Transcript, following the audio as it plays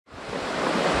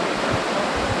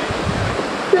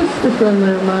Just a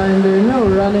reminder, no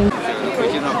running.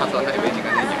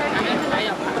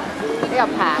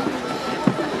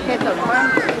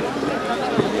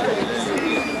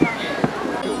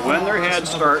 When their head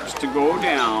starts to go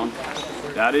down,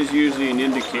 that is usually an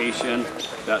indication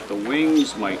that the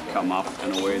wings might come up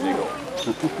and away they go.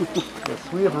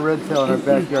 Yes, we have a red tail in our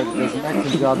backyard that does an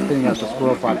excellent job thinning out the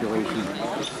squirrel population.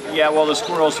 Yeah, well, the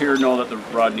squirrels here know that the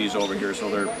Rodney's over here, so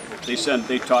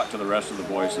they talk to the rest of the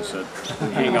boys and said,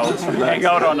 hang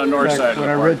out on the north side of the park. When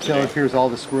our red tail appears, all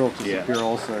the squirrels disappear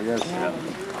also. Yes. Yeah.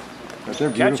 But they're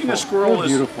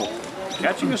beautiful.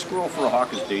 Catching a squirrel for a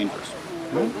hawk is dangerous.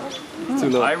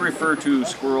 I refer to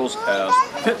squirrels as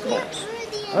pit bulls.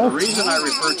 The reason I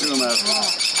refer to them as...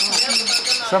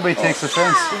 Somebody takes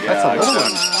offense. Yeah, that's a little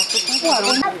one. So you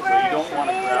don't want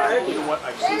to grab... You know what?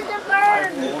 I've seen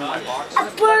my box.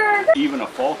 Even a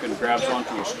falcon grabs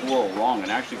onto a squirrel wrong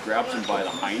and actually grabs him by the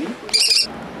hiney.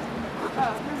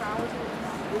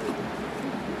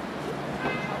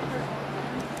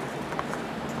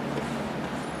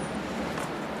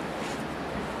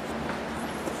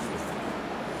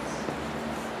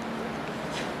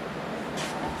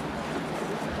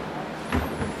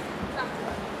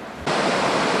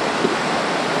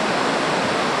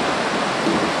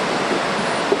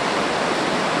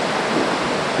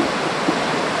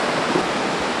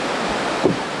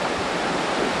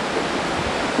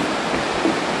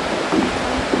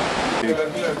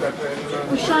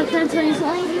 Sean, can I tell you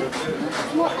something?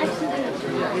 Well, actually, we're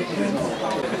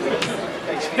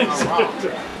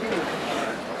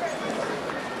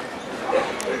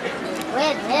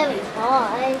very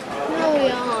high. No, we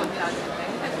aren't.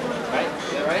 Right?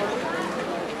 Is that right?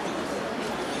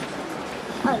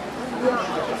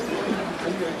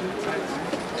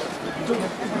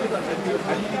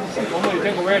 Oh, you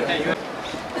tengo verde.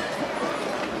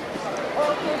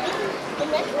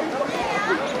 the next one.